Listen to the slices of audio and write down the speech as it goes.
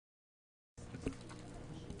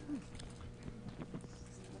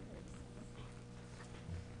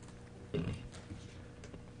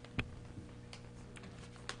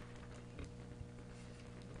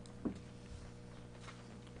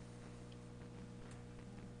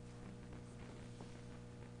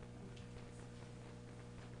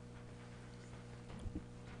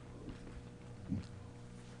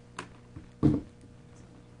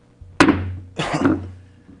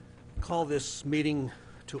call this meeting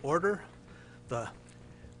to order, the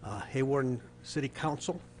Hawarden City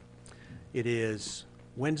Council. It is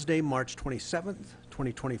Wednesday, March 27th,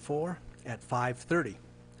 2024 at 5:30.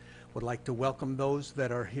 Would like to welcome those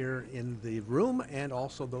that are here in the room and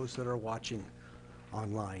also those that are watching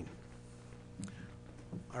online.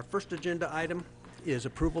 Our first agenda item is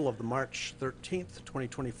approval of the March 13th,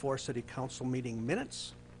 2024 City Council meeting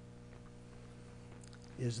minutes.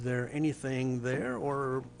 Is there anything there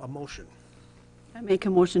or a motion? I make a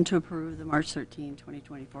motion to approve the March 13,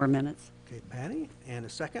 2024 minutes. Okay, Patty, and a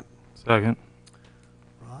second? Second.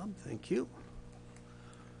 Rob, thank you.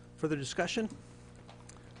 Further discussion?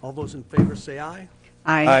 All those in favor say aye.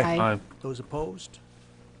 Aye. Aye. Those opposed?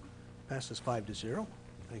 Passes 5-0.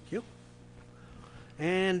 Thank you.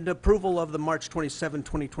 And approval of the March 27,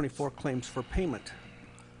 2024 claims for payment.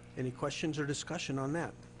 Any questions or discussion on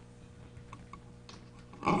that?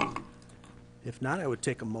 If not, I would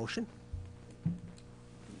take a motion.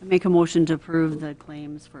 I make a motion to approve the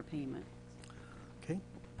claims for payment. Okay,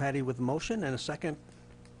 Patty with a motion and a second.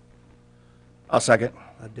 I'll second.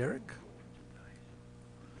 Derek.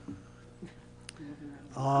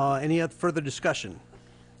 Any other further discussion?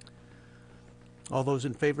 All those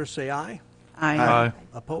in favor say aye. Aye.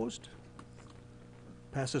 Opposed?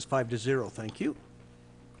 Passes 5-0. Thank you.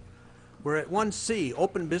 We're at 1C,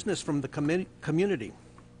 open business from the community.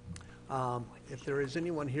 If there is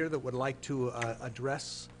anyone here that would like to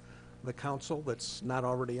address the council that's not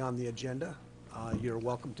already on the agenda, you're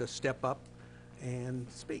welcome to step up and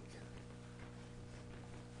speak.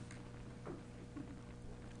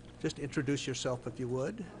 Just introduce yourself if you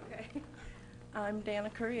would. Okay. I'm Dana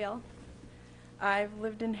Curiel. I've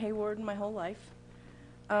lived in Hawarden my whole life.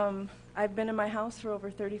 I've been in my house for over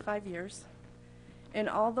 35 years. In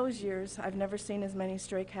all those years, I've never seen as many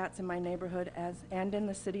stray cats in my neighborhood and in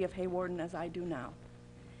the city of Hawarden as I do now.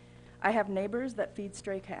 I have neighbors that feed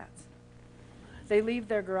stray cats. They leave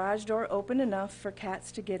their garage door open enough for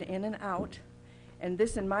cats to get in and out, and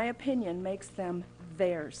this, in my opinion, makes them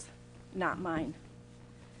theirs, not mine.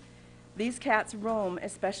 These cats roam,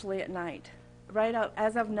 especially at night. Right out,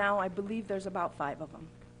 as of now, I believe there's about 5 of them.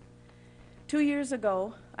 2 years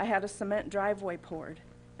ago, I had a cement driveway poured,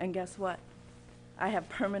 and guess what? I have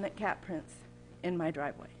permanent cat prints in my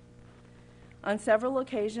driveway. On several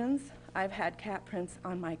occasions, I've had cat prints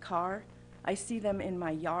on my car. I see them in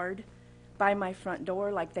my yard, by my front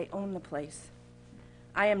door, like they own the place.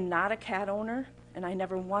 I am not a cat owner, and I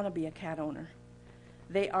never want to be a cat owner.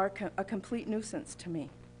 They are a complete nuisance to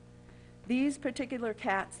me. These particular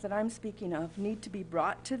cats that I'm speaking of need to be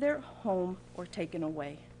brought to their home or taken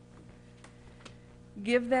away.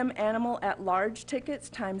 Give them animal at large tickets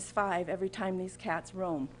 ×5 every time these cats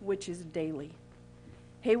roam, which is daily.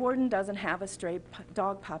 Hawarden doesn't have a stray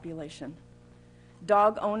dog population.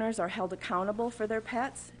 Dog owners are held accountable for their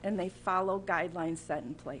pets, and they follow guidelines set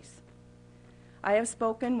in place. I have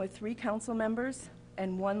spoken with 3 council members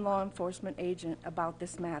and 1 law enforcement agent about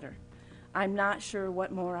this matter. I'm not sure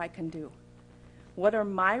what more I can do. What are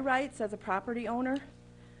my rights as a property owner?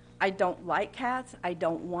 I don't like cats. I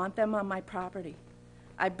don't want them on my property.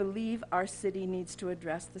 I believe our city needs to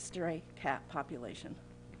address the stray cat population.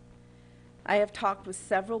 I have talked with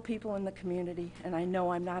several people in the community, and I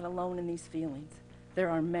know I'm not alone in these feelings.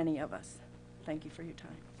 There are many of us. Thank you for your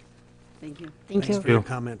time. Thank you. Thanks for your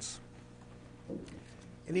comments.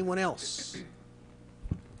 Anyone else?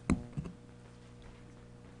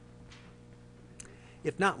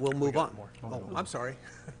 If not, we'll move on. Oh, I'm sorry.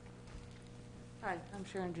 Hi, I'm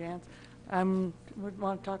Sharon Jans. I would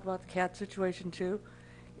want to talk about the cat situation too.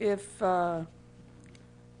 If you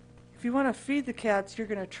want to feed the cats, you're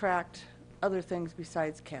going to attract other things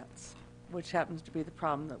besides cats, which happens to be the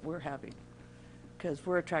problem that we're having, because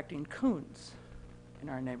we're attracting coons in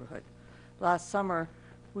our neighborhood. Last summer,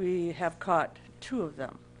 we have caught 2 of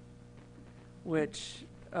them, which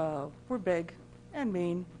were big and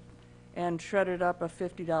mean, and shredded up a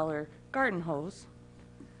 $50 garden hose.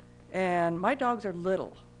 And my dogs are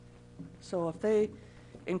little, so if they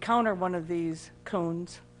encounter one of these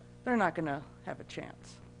coons, they're not going to have a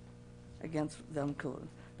chance against them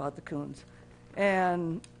about the coons.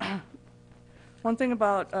 And one thing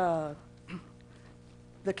about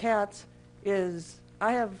the cats is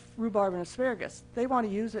I have rhubarb and asparagus. They want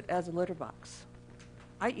to use it as a litter box.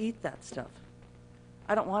 I eat that stuff.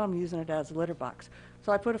 I don't want them using it as a litter box.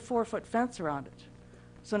 So I put a 4-foot fence around it.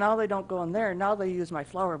 So now they don't go in there. Now they use my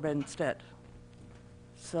flower bed instead.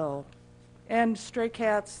 So, and stray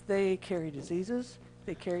cats, they carry diseases.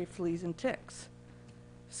 They carry fleas and ticks.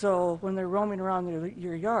 So when they're roaming around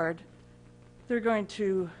your yard, they're going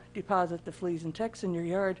to deposit the fleas and ticks in your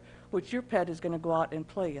yard, which your pet is going to go out and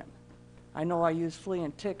play in. I know I use flea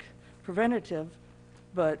and tick preventative,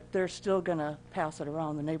 but they're still gonna pass it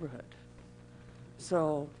around the neighborhood.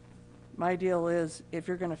 So my deal is, if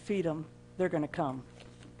you're gonna feed them, they're gonna come.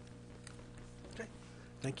 Okay.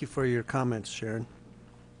 Thank you for your comments, Sharon.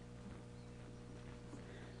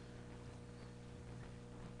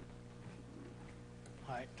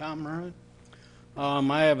 Hi, Tom Merlin.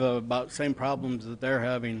 I have about the same problems that they're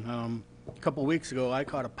having. A couple weeks ago, I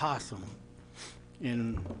caught a possum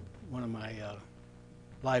in one of my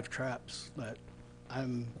live traps that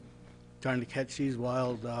I'm trying to catch these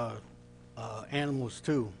wild animals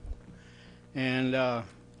too. And,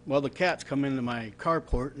 well, the cats come into my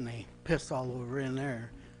carport and they piss all over in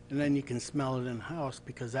there. And then you can smell it in the house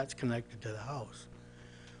because that's connected to the house.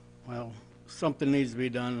 Well, something needs to be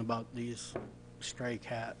done about these stray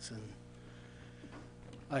cats, and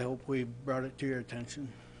I hope we brought it to your attention.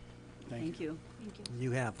 Thank you.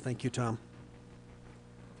 You have. Thank you, Tom.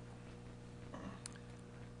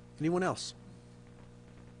 Anyone else?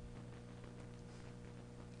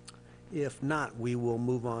 If not, we will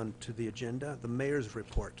move on to the agenda, the mayor's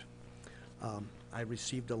report. I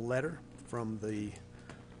received a letter from the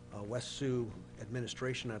West Sioux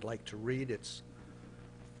administration I'd like to read. It's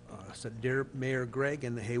said, "Dear Mayor Gregg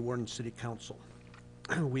and the Hawarden City Council,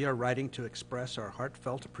 we are writing to express our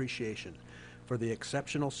heartfelt appreciation for the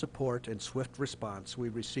exceptional support and swift response we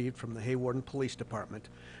received from the Hawarden Police Department,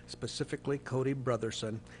 specifically Cody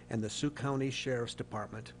Brotherson and the Sioux County Sheriff's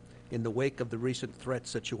Department, in the wake of the recent threat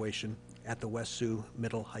situation at the West Sioux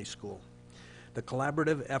Middle High School. The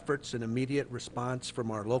collaborative efforts and immediate response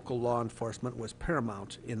from our local law enforcement was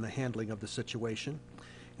paramount in the handling of the situation,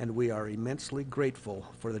 and we are immensely grateful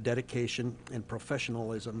for the dedication and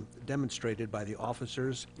professionalism demonstrated by the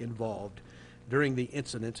officers involved during the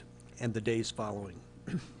incident and the days following.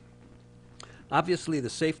 Obviously, the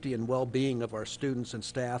safety and well-being of our students and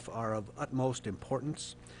staff are of utmost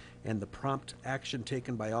importance, and the prompt action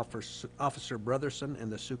taken by Officer Brotherson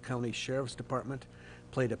and the Sioux County Sheriff's Department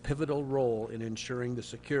played a pivotal role in ensuring the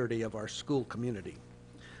security of our school community.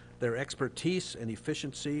 Their expertise and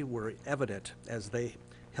efficiency were evident as they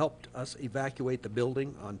helped us evacuate the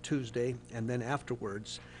building on Tuesday and then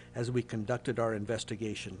afterwards as we conducted our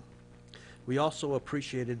investigation. We also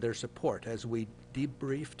appreciated their support as we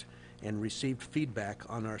debriefed and received feedback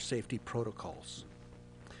on our safety protocols.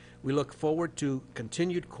 We look forward to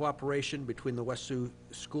continued cooperation between the West Sioux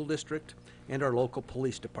School District and our local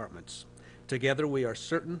police departments. Together, we are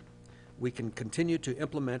certain we can continue to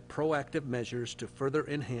implement proactive measures to further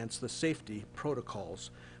enhance the safety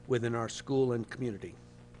protocols within our school and community.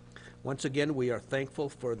 Once again, we are thankful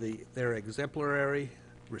for their exemplary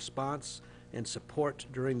response and support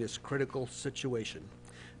during this critical situation.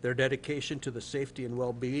 Their dedication to the safety and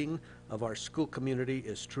well-being of our school community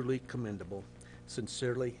is truly commendable.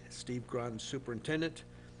 Sincerely, Steve Grahn, Superintendent,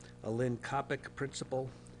 Lynn Kopic, Principal,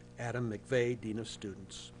 Adam McVeigh, Dean of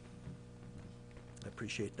Students. I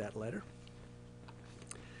appreciate that letter.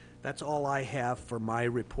 That's all I have for my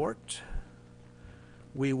report.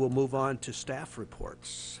 We will move on to staff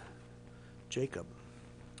reports. Jacob.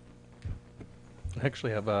 I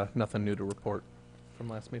actually have nothing new to report from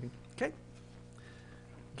last meeting. Okay.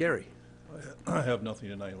 Gary. I have nothing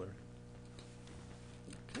tonight, Larry.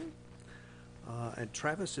 And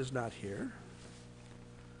Travis is not here.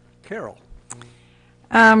 Carol.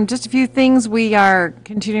 Just a few things. We are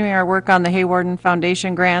continuing our work on the Hawarden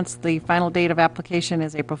Foundation grants. The final date of application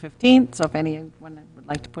is April 15th, so if anyone would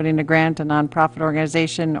like to put in a grant, a nonprofit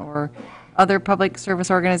organization or other public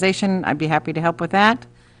service organization, I'd be happy to help with that.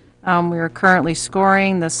 We are currently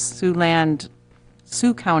scoring the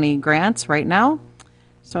Sioux County grants right now.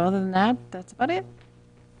 So other than that, that's about it.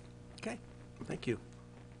 Okay, thank you.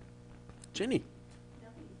 Ginny.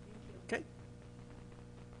 Okay.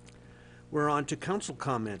 We're on to council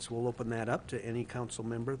comments. We'll open that up to any council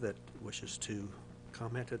member that wishes to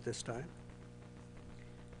comment at this time.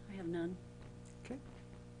 I have none. Okay.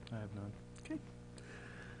 I have none. Okay.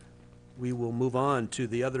 We will move on to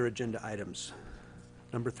the other agenda items.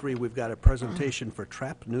 Number 3, we've got a presentation for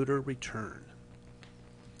trap neuter return.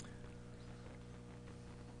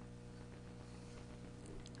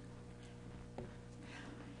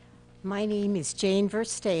 My name is Jane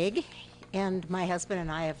Versteeg, and my husband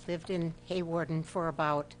and I have lived in Hawarden for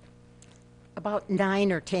about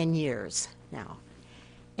 9 or 10 years now.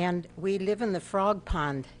 And we live in the Frog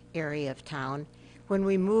Pond area of town. When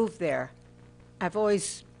we moved there, I've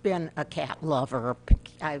always been a cat lover,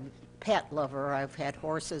 pet lover. I've had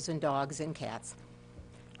horses and dogs and cats.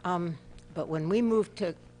 But when we moved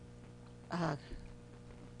to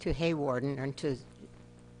Hawarden, and to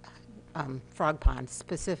Frog Pond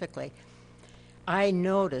specifically, I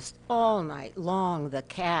noticed all night long the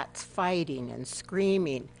cats fighting and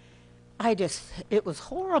screaming. It was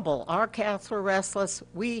horrible. Our cats were restless.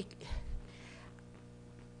 We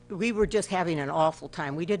were just having an awful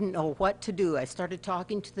time. We didn't know what to do. I started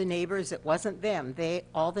talking to the neighbors. It wasn't them.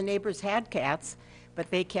 All the neighbors had cats, but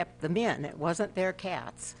they kept them in. It wasn't their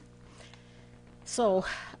cats. So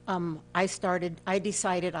I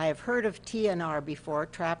decided, I have heard of TNR before,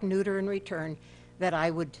 trap, neuter, and return, that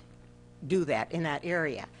I would do that in that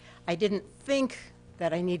area. I didn't think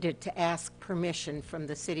that I needed to ask permission from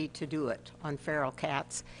the city to do it on feral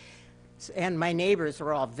cats. And my neighbors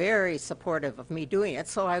were all very supportive of me doing it.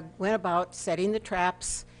 So I went about setting the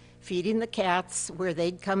traps, feeding the cats where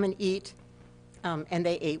they'd come and eat, and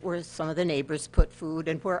they ate where some of the neighbors put food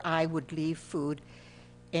and where I would leave food.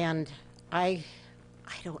 And I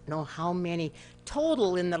don't know how many,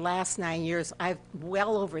 total in the last 9 years, I've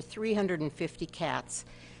well over 350 cats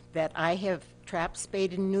that I have trapped,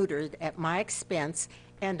 spayed, and neutered at my expense,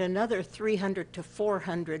 and another 300 to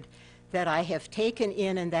 400 that I have taken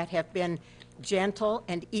in and that have been gentle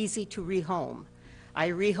and easy to rehome. I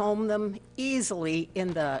rehome them easily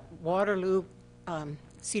in the Waterloo,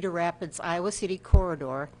 Cedar Rapids, Iowa City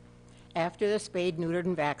corridor. After they're spayed, neutered,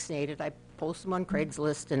 and vaccinated, I post them on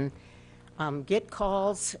Craigslist and get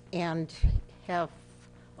calls and have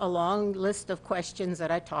a long list of questions that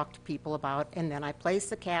I talk to people about, and then I place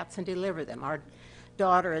the cats and deliver them. Our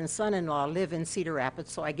daughter and son-in-law live in Cedar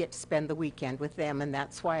Rapids, so I get to spend the weekend with them, and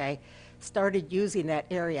that's why I started using that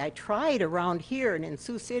area. I tried around here and in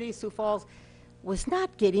Sioux City, Sioux Falls, was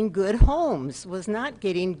not getting good homes, was not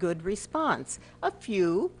getting good response. A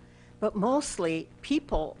few, but mostly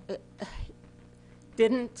people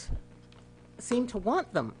didn't seem to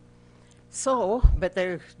want them. So, but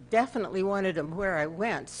they definitely wanted them where I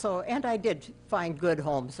went. So, and I did find good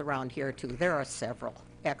homes around here too. There are several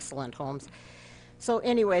excellent homes. So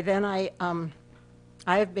anyway, then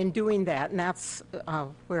I've been doing that, and that's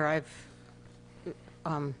where I've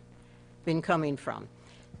been coming from.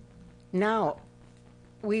 Now,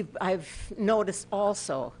 I've noticed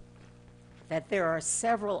also that there are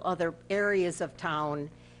several other areas of town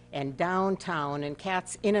and downtown and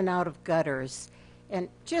cats in and out of gutters, and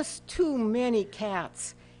just too many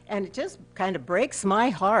cats. And it just kind of breaks my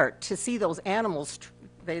heart to see those animals.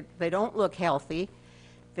 They don't look healthy.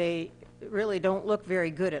 They really don't look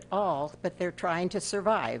very good at all, but they're trying to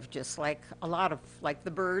survive, just like a lot of, like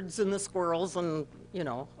the birds and the squirrels and, you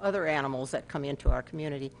know, other animals that come into our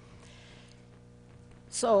community.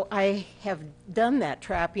 So I have done that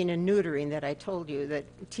trapping and neutering that I told you, that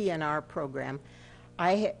TNR program.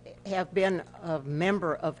 I have been a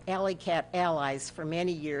member of Alley Cat Allies for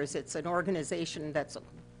many years. It's an organization that's a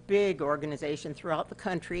big organization throughout the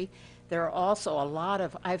country. There are also a lot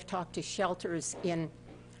of, I've talked to shelters in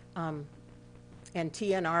and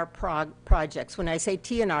TNR projects. When I say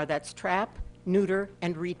TNR, that's trap, neuter,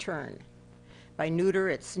 and return. By neuter,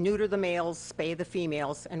 it's neuter the males, spay the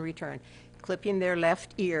females, and return. Clipping their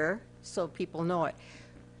left ear so people know it.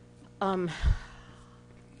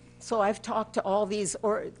 So I've talked to all these,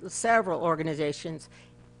 several organizations.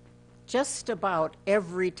 Just about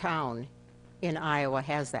every town in Iowa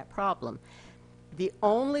has that problem. The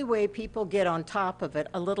only way people get on top of it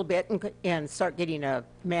a little bit and start getting a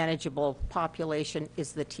manageable population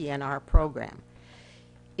is the TNR program.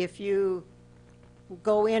 If you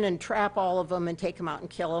go in and trap all of them and take them out and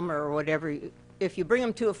kill them or whatever, if you bring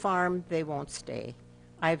them to a farm, they won't stay.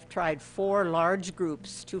 I've tried 4 large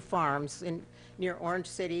groups, 2 farms near Orange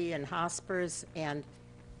City and Hospers and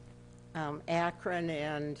Akron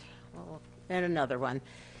and another one,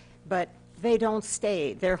 but they don't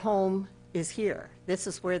stay. Their home is here. This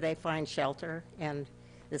is where they find shelter, and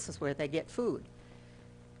this is where they get food.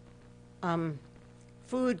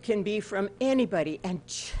 Food can be from anybody, and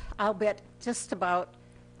I'll bet just about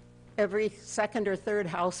every second or third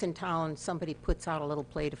house in town, somebody puts out a little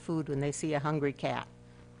plate of food when they see a hungry cat.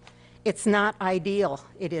 It's not ideal.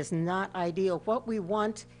 It is not ideal. What we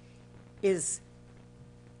want is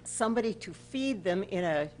somebody to feed them in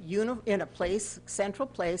a place, central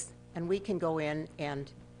place, and we can go in and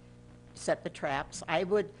set the traps.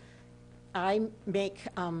 I make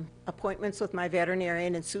appointments with my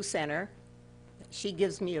veterinarian in Sioux Center. She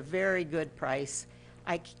gives me a very good price.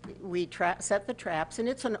 We set the traps, and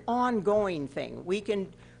it's an ongoing thing.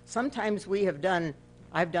 Sometimes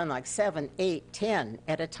I've done like 7, 8, 10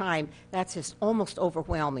 at a time. That's just almost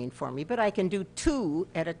overwhelming for me, but I can do 2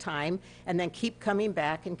 at a time and then keep coming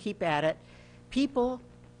back and keep at it. People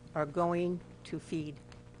are going to feed.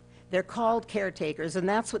 They're called caretakers, and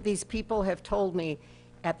that's what these people have told me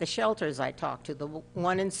at the shelters I talked to. The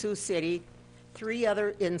one in Sioux City, 3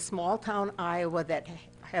 other in small-town Iowa that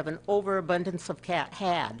have an overabundance of cat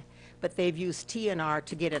had, but they've used TNR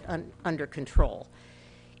to get it under control.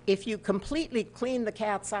 If you completely clean the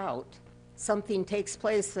cats out, something takes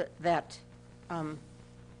place that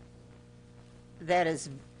is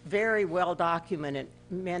very well documented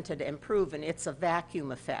and proven. It's a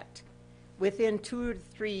vacuum effect. Within 2 to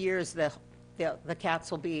 3 years, the cats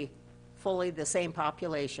will be fully the same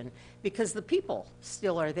population because the people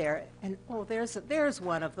still are there. And, oh, there's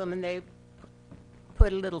one of them, and they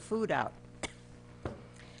put a little food out.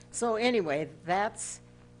 So anyway, that's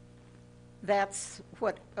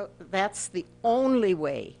the only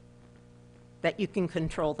way that you can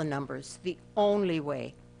control the numbers, the only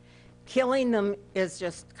way. Killing them is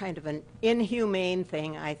just kind of an inhumane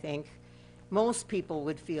thing, I think. Most people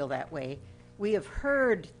would feel that way. We have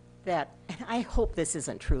heard that, and I hope this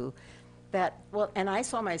isn't true, that, well, and I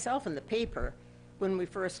saw myself in the paper when we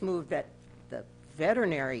first moved that the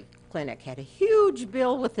veterinary clinic had a huge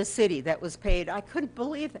bill with the city that was paid. I couldn't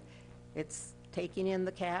believe it. It's taking in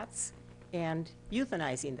the cats and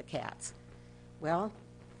euthanizing the cats. Well,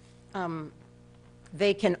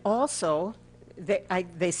 they can also,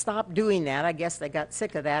 they stopped doing that. I guess they got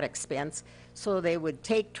sick of that expense. So they would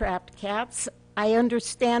take trapped cats, I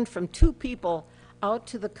understand, from 2 people out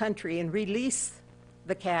to the country and release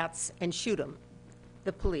the cats and shoot them,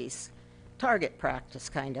 the police. Target practice,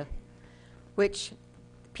 kind of, which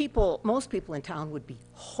most people in town would be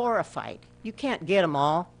horrified. You can't get them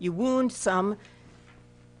all. You wound some.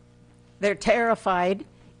 They're terrified.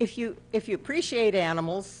 If you appreciate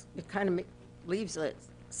animals, it kind of leaves a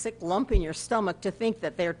sick lump in your stomach to think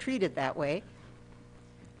that they're treated that way.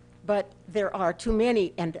 But there are too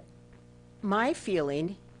many, and my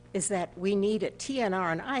feeling is that we need a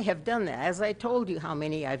TNR, and I have done that. As I told you how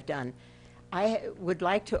many I've done. I would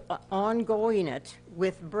like to ongoing it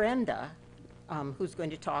with Brenda, who's going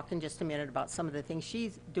to talk in just a minute about some of the things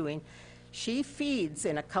she's doing. She feeds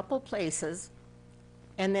in a couple places,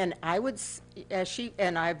 and then I would,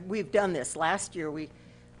 we've done this last year.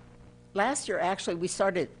 Last year, actually, we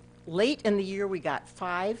started late in the year. We got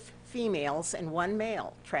 5 females and 1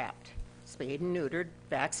 male trapped, spayed and neutered,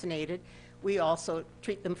 vaccinated. We also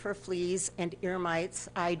treat them for fleas and ear mites.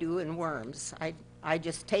 I do, and worms. I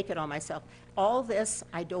just take it on myself. All this,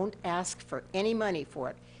 I don't ask for any money for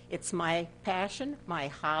it. It's my passion, my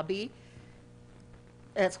hobby.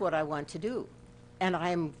 That's what I want to do. And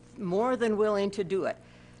I'm more than willing to do it.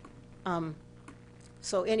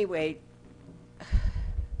 So anyway,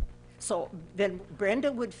 so then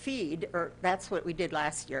Brenda would feed, or that's what we did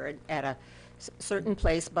last year at a certain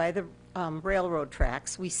place by the railroad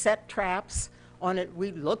tracks. We set traps on it.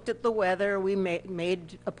 We looked at the weather. We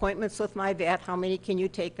made appointments with my vet. How many can you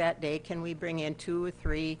take that day? Can we bring in 2 or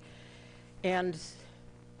 3? And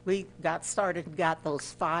we got started, got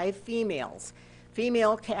those 5 females.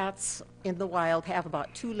 Female cats in the wild have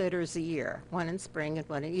about 2 litters a year, 1 in spring and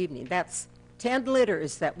 1 in evening. That's 10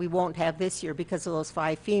 litters that we won't have this year because of those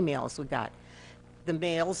 5 females we got. The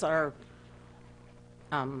males are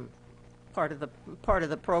part of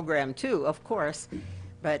the program too, of course,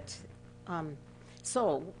 but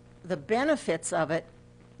so the benefits of it,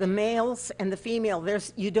 the males and the female,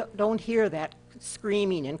 you don't hear that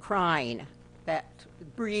screaming and crying, that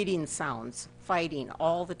breeding sounds, fighting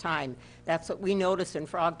all the time. That's what we noticed in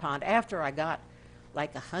Frog Pond. After I got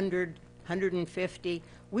like 100, 150,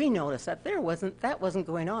 we noticed that that wasn't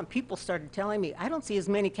going on. People started telling me, I don't see as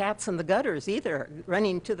many cats in the gutters either,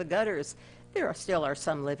 running to the gutters. There still are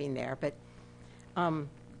some living there, but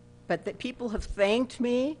the people have thanked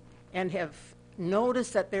me and have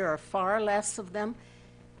noticed that there are far less of them.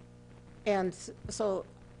 And so,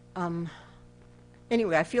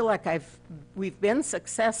 anyway, I feel like we've been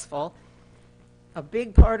successful. A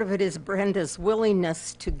big part of it is Brenda's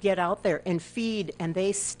willingness to get out there and feed, and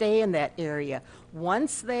they stay in that area.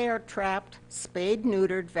 Once they are trapped, spayed,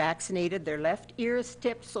 neutered, vaccinated, their left ear is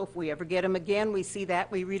tipped, so if we ever get them again, we see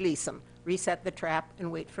that, we release them, reset the trap,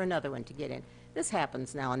 and wait for another one to get in. This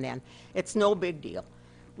happens now and then. It's no big deal.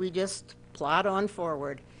 We just plod on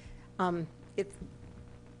forward. But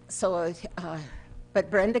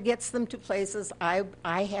Brenda gets them to places. I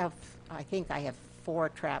think I have 4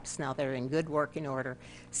 traps now that are in good working order.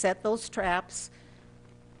 Set those traps.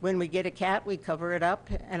 When we get a cat, we cover it up,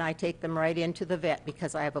 and I take them right into the vet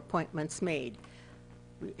because I have appointments made.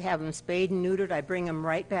 We have them spayed and neutered. I bring them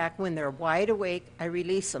right back. When they're wide awake, I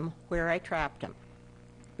release them where I trapped them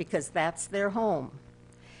because that's their home.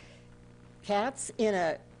 Cats in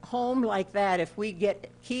a home like that, if we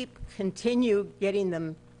continue getting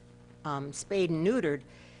them spayed and neutered,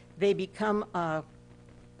 they become a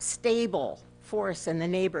stable force in the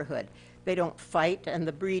neighborhood. They don't fight and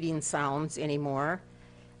the breeding sounds anymore.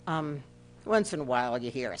 Once in a while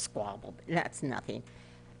you hear a squabble, but that's nothing.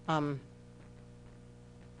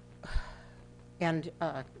 And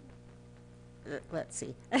let's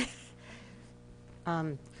see.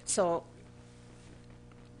 So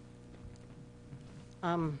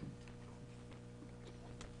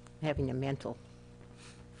having a mental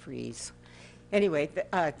freeze. Anyway,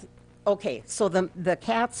 okay, so the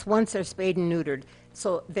cats, once they're spayed and neutered,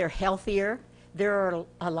 so they're healthier. There are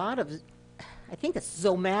a lot of, I think it's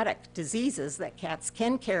zoonotic diseases that cats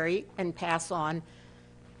can carry and pass on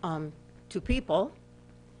to people.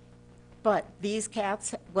 But these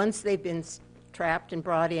cats, once they've been trapped and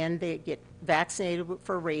brought in, they get vaccinated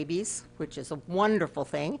for rabies, which is a wonderful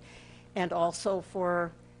thing, and also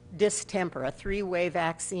for distemper, a 3-way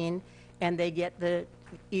vaccine, and they get the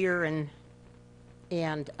ear and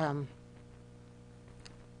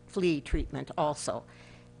flea treatment also.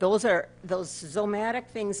 Those zoonotic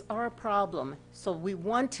things are a problem, so we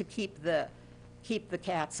want to keep the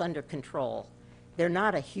cats under control. They're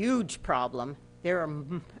not a huge problem. There are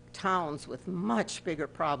towns with much bigger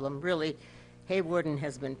problem. Really, Hawarden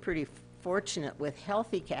has been pretty fortunate with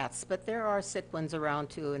healthy cats, but there are sick ones around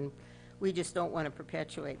too, and we just don't want to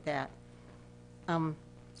perpetuate that.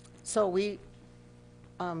 So we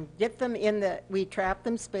get them we trap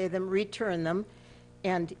them, spay them, return them,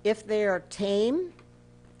 and if they are tame,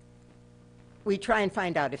 we try and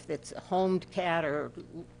find out if it's a homed cat or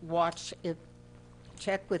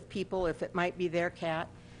check with people if it might be their cat.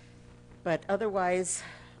 But otherwise,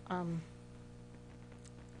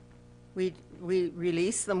 we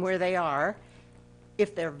release them where they are.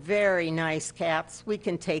 If they're very nice cats, we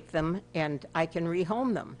can take them and I can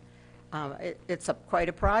rehome them. It's quite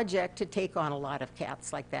a project to take on a lot of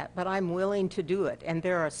cats like that, but I'm willing to do it. And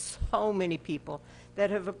there are so many people that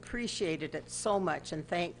have appreciated it so much and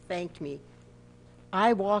thanked me.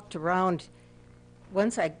 I walked around,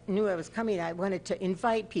 once I knew I was coming, I wanted to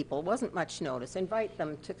invite people, it wasn't much notice, invite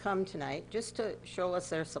them to come tonight just to show us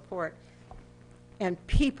their support. And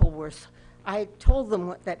people I told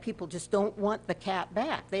them that people just don't want the cat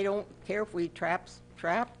back. They don't care if we trap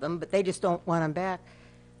them, but they just don't want them back.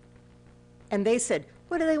 And they said,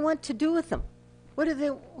 what do they want to do with them?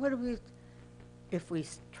 If we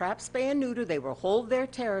trap, spay, and neuter, they will hold their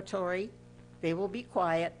territory, they will be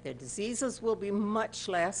quiet, their diseases will be much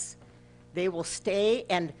less, they will stay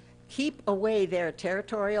and keep away their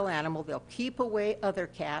territorial animal, they'll keep away other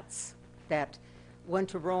cats that want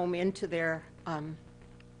to roam into their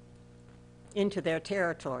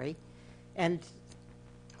territory, and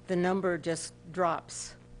the number just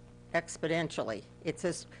drops exponentially. It's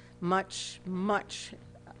just much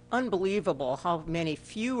unbelievable how many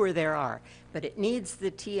fewer there are, but it needs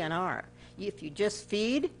the TNR. If you just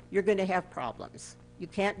feed, you're going to have problems. You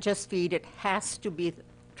can't just feed, it has to be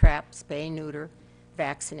trap, spay, neuter,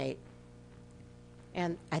 vaccinate.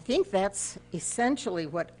 And I think that's essentially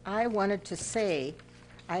what I wanted to say.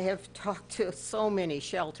 I have talked to so many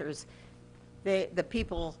shelters. The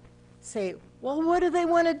people say, well, what do they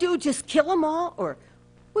want to do? Just kill them all? Or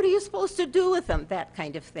what are you supposed to do with them? That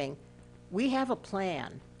kind of thing. We have a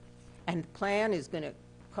plan, and the plan is going to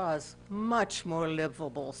cause much more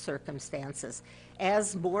livable circumstances.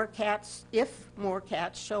 If more cats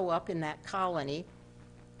show up in that colony,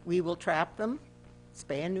 we will trap them,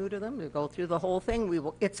 spay and neuter them, we'll go through the whole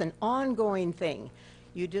thing. It's an ongoing thing.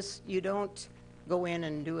 You don't go in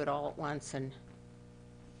and do it all at once. And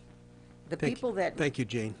the people that... Thank you,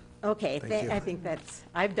 Jane. Okay, Thank you. I think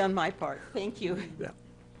I've done my part. Thank you. Yeah.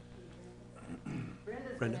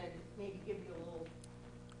 Brenda's Brenda. going to maybe give you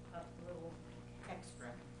a little extra.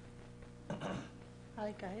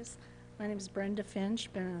 Hi, guys. My name is Brenda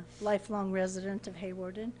Finch, been a lifelong resident of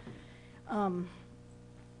Hawarden.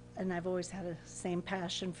 And I've always had a same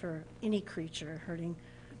passion for any creature. Hurting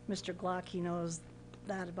Mr. Glock, he knows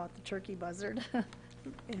that about the turkey buzzard.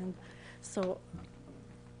 And so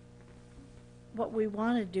what we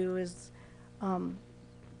want to do is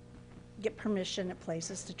get permission at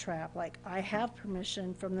places to trap. Like, I have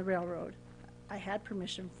permission from the railroad. I had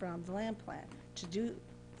permission from the land plant to do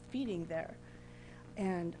feeding there.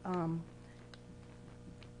 And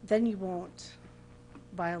then you won't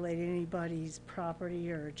violate anybody's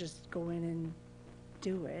property or just go in and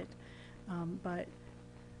do it. But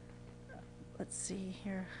let's see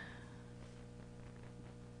here.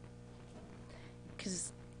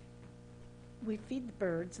 Because we feed the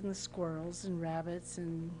birds and the squirrels and rabbits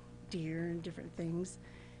and deer and different things.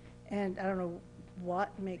 And I don't know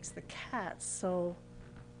what makes the cats so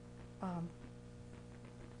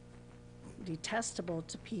detestable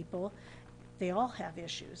to people. They all have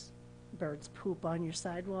issues. birds poop on your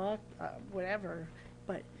sidewalk, whatever,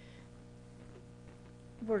 but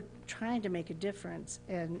we're trying to make a difference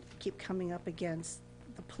and keep coming up against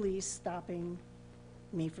the police stopping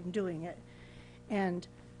me from doing it. And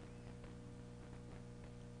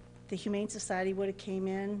the Humane Society would have came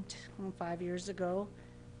in 5 years ago,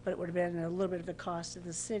 but it would have been a little bit of the cost of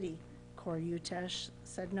the city. Corey Utesh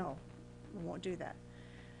said, no, we won't do that.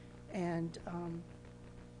 And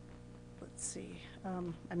let's see,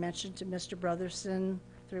 I mentioned to Mr. Brotherson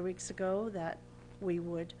 3 weeks ago that we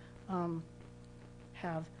would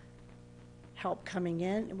have help coming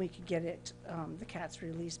in and we could get it, the cats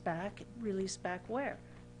released back. Released back where?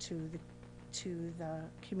 To the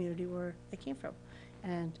community where they came from.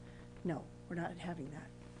 And no, we're not having that.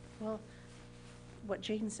 Well, what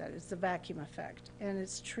Jane said, it's the vacuum effect, and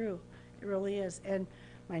it's true. It really is. And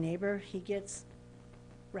my neighbor, he gets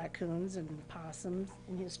raccoons and possums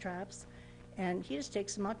in his traps, and he just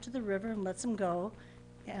takes them out to the river and lets them go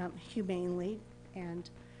humanely. And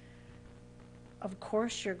of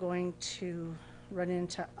course, you're going to run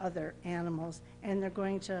into other animals, and they're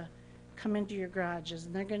going to come into your garages,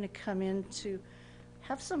 and they're going to come into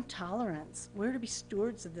have some tolerance. We're to be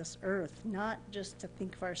stewards of this earth, not just to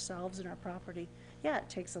think of ourselves and our property. Yeah, it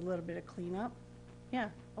takes a little bit of cleanup. Yeah,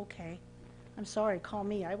 okay. I'm sorry, call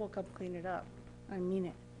me. I will come clean it up. I mean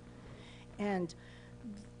it. And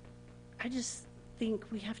I just think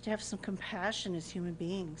we have to have some compassion as human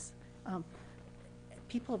beings.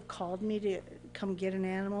 People have called me to come get an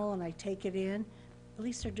animal and I take it in. At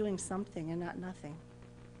least they're doing something and not nothing.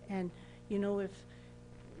 And, you know, if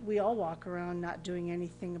we all walk around not doing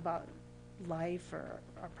anything about life or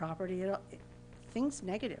our property, things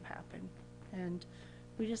negative happen. And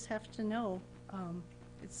we just have to know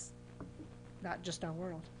it's not just our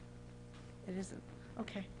world. It isn't.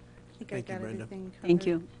 Okay. I think I Thank you, got Brenda. everything covered. Thank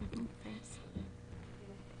you. Thanks.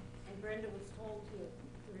 And Brenda was told to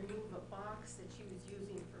remove a box that she was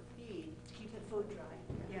using for feed. To keep the food dry.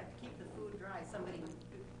 Yeah, to keep the food dry. Somebody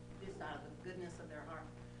just out of the goodness of their heart.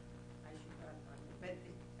 I should have done it. But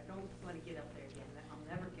I don't want to get up there again. I'll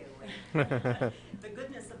never get away. The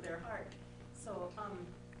goodness of their heart. So,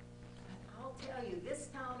 I'll tell you, this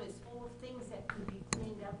town is full of things that could be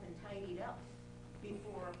cleaned up and tidied up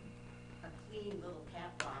before a clean little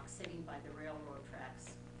cat box sitting by the railroad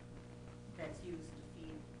tracks that's used to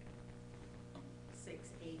feed 6,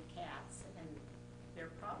 8 cats, and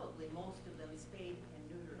they're probably, most of them spayed and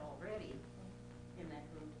neutered already in that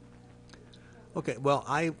group. Okay, well,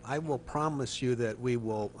 I will promise you that we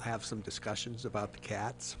will have some discussions about the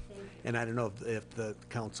cats. And I don't know if the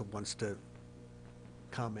council wants to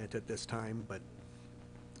comment at this time, but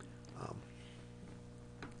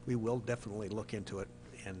we will definitely look into it,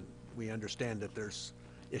 and we understand that there's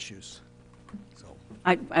issues, so.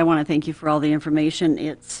 I want to thank you for all the information.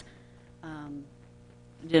 It's,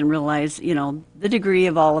 didn't realize, you know, the degree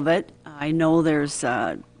of all of it. I know there's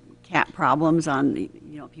cat problems on, you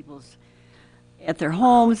know, people's, at their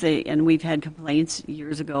homes, and we've had complaints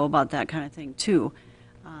years ago about that kind of thing too.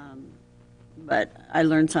 But I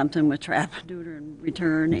learned something with trap, neuter, and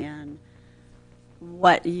return, and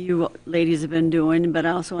what you ladies have been doing, but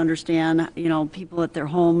I also understand, you know, people at their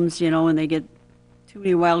homes, you know, when they get too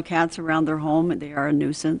many wild cats around their home, they are a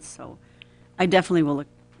nuisance, so I definitely will look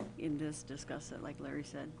into this, discuss it, like Larry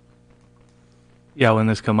said. Yeah, when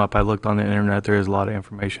this come up, I looked on the internet. There is a lot of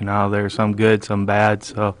information out there, some good, some bad,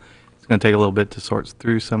 so it's going to take a little bit to sort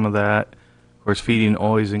through some of that. Of course, feeding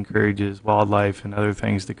always encourages wildlife and other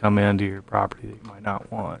things to come into your property that you might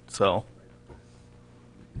not want, so.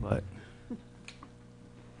 But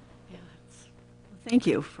Yeah, thank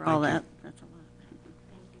you for all Thank you. that. That's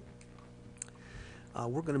a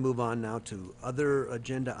lot. We're going to move on now to other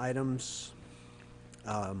agenda items.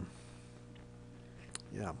 Yeah,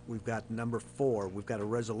 we've got number 4. We've got a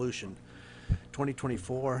resolution,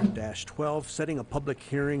 2024-12, setting a public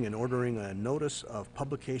hearing and ordering a notice of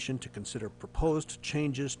publication to consider proposed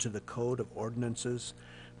changes to the Code of Ordinances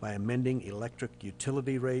by amending electric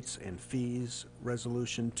utility rates and fees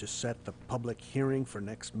resolution to set the public hearing for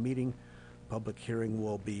next meeting. Public hearing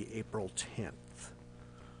will be April 10th.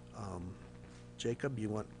 Jacob, you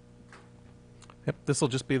want? Yep, this will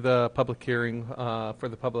just be the public hearing for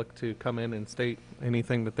the public to come in and state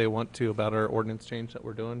anything that they want to about our ordinance change that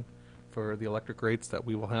we're doing for the electric rates that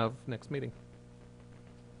we will have next meeting.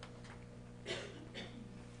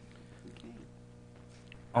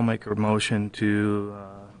 I'll make a motion to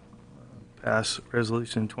pass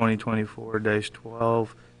Resolution 2024-12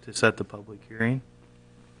 to set the public hearing.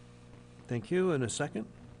 Thank you. And a second?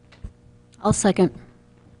 I'll second.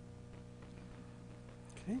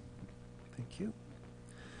 Okay, thank you.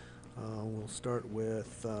 We'll start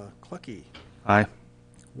with Clucky, Aye.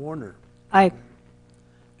 Warner, Aye.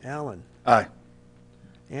 Allen, Aye.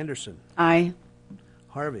 Anderson, Aye.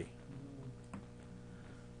 Harvey.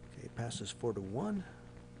 Okay, passes 4-1.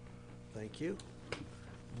 Thank you.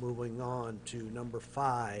 Moving on to number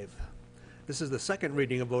 5. This is the second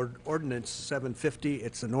reading of Ordinance 750.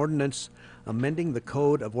 It's an ordinance amending the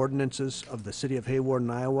Code of Ordinances of the City of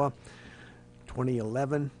Hawarden, Iowa,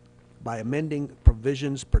 2011, by amending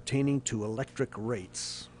provisions pertaining to electric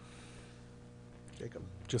rates. Jacob.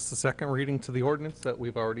 Just the second reading to the ordinance that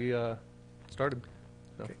we've already started.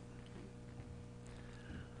 So. Okay.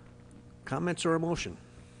 Comments or a motion?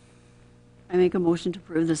 I make a motion to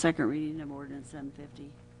approve the second reading of ordinance 750.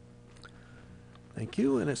 Thank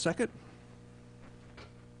you. And a second?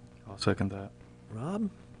 I'll second that. Rob?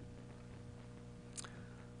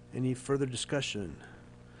 Any further discussion?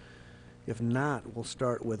 If not, we'll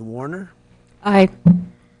start with Warner, Aye.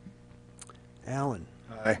 Allen,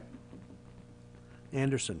 Aye.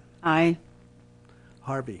 Anderson, Aye.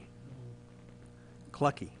 Harvey,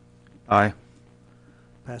 Clucky. Aye.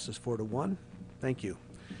 Passes 4-1. Thank you.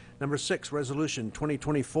 Number 6, Resolution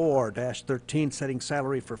 2024-13, setting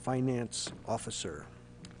salary for finance officer.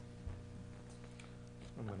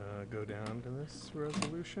 I'm going to go down to this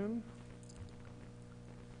resolution.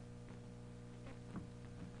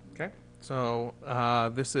 Okay, so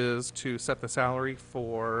this is to set the salary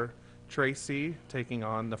for Tracy taking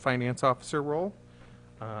on the finance officer role.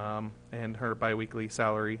 And her biweekly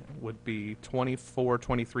salary would be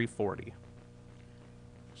 $24,2340.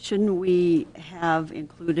 Shouldn't we have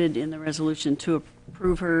included in the resolution to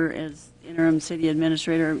approve her as interim city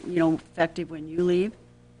administrator, effective when you leave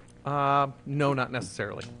No, not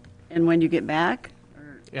necessarily. and when you get back?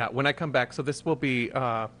 Or Yeah, when I come back, so this will be,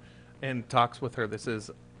 in talks with her, this is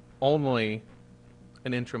only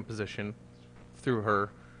an interim position through her.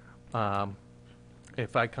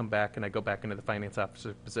 If I come back and I go back into the finance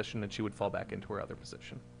officer position, then she would fall back into her other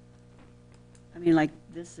position. I mean, like,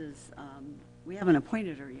 this is, we haven't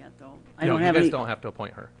appointed her yet, though. I No, don't you have guys any, don't have to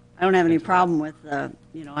appoint her. I don't have any into that. problem with,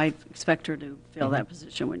 I expect her to fill that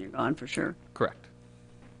position when you're gone, for sure. Correct.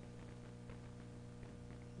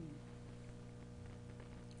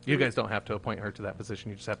 You guys don't have to appoint her to that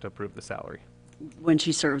position, you just have to approve the salary. When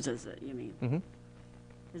she serves as it, you mean? Mm-hmm.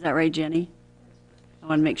 Is that right, Jenny? I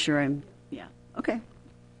want to make sure yeah, okay.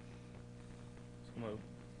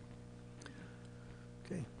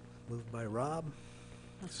 Okay, moved by Rob,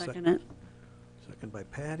 I'll second it. second by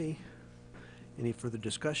Patty. Any further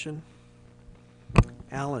discussion?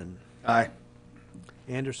 Allen, Aye.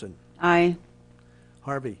 Anderson, Aye.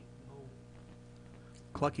 Harvey,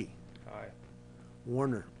 Clucky, Aye.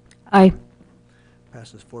 Warner. Aye.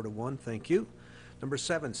 Passes 4-1. Thank you. Number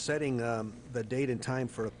 7, setting the date and time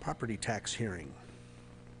for a property tax hearing.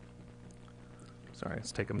 Sorry,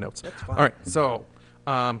 let's take some notes. That's fine. All right, so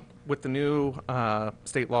with the new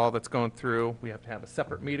state law that's going through, we have to have a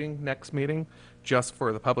separate meeting, next meeting, just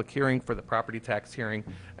for the public hearing, for the property tax hearing.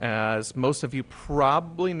 As most of you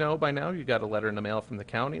probably know by now, you got a letter in the mail from the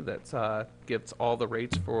county that gives all the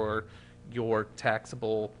rates for your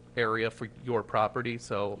taxable area for your property.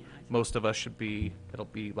 So most of us it'll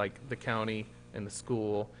be like the county and the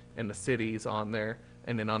school and the cities on there.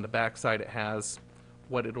 And then on the back side, it has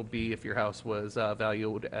what it'll be if your house was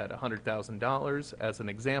valued at $100,000 as an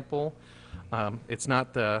example. It's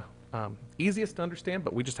not the easiest to understand,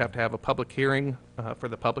 but we just have to have a public hearing for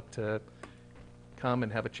the public to come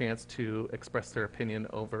and have a chance to express their opinion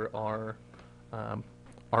over our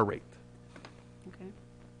rate. Okay.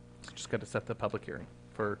 So just got to set the public hearing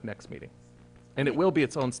for next meeting. And it will be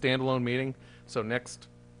its own standalone meeting. So next,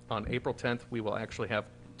 on April 10th, we will actually have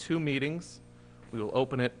 2 meetings. We will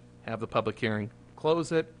open it, have the public hearing,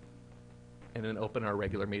 close it, and then open our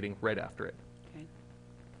regular meeting right after it, Okay.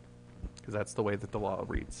 because that's the way that the law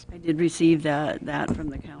reads. I did receive that from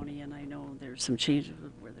the county, and I know there's some changes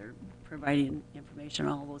where they're providing information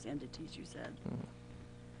on all those entities you said.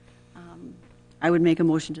 I would make a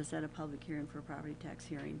motion to set a public hearing for a property tax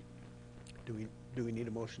hearing. Do we need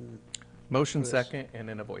a motion? Motion Yes. second, and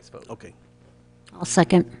then a voice vote. Okay. I'll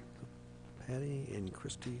second. Patty and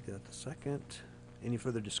Christie got the second. Any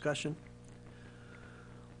further discussion?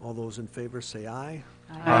 All those in favor say aye.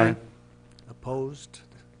 Aye. Opposed?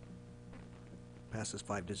 Passes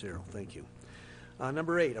 5-0. Thank you.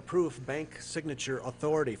 Number 8, approve bank signature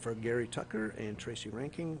authority for Gary Tucker and Tracy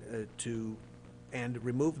Ranking and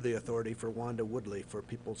remove the authority for Wanda Woodley for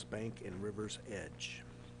People's Bank in Rivers Edge.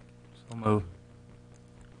 So move.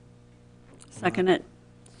 Second it.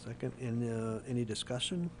 Second, any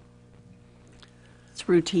discussion? It's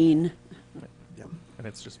routine. Yeah. And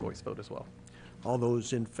it's just voice vote as well. All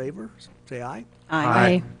those in favor, say aye.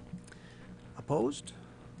 Aye. Opposed?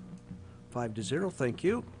 5-0, thank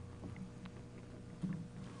you.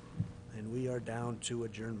 And we are down to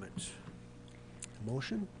adjournment.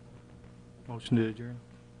 Motion? Motion to adjourn.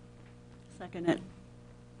 Second it.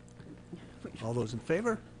 All those in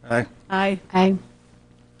favor? Aye. Aye. Aye.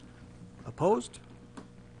 Opposed?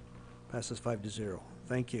 Passes 5-0.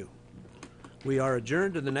 Thank you. We are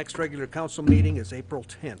adjourned, and the next regular council meeting is April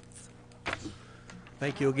 10th.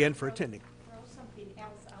 Thank you again for attending. Throw something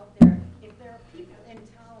else out there. If there are people in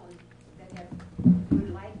town that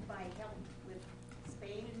would like my help with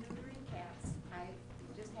spaying and neutering cats, I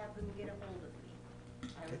just have them get a hold of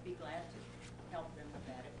me. I would be glad to help them with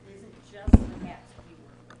that. It isn't just the cats we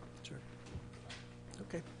work with. Sure.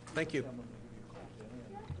 Okay, thank you.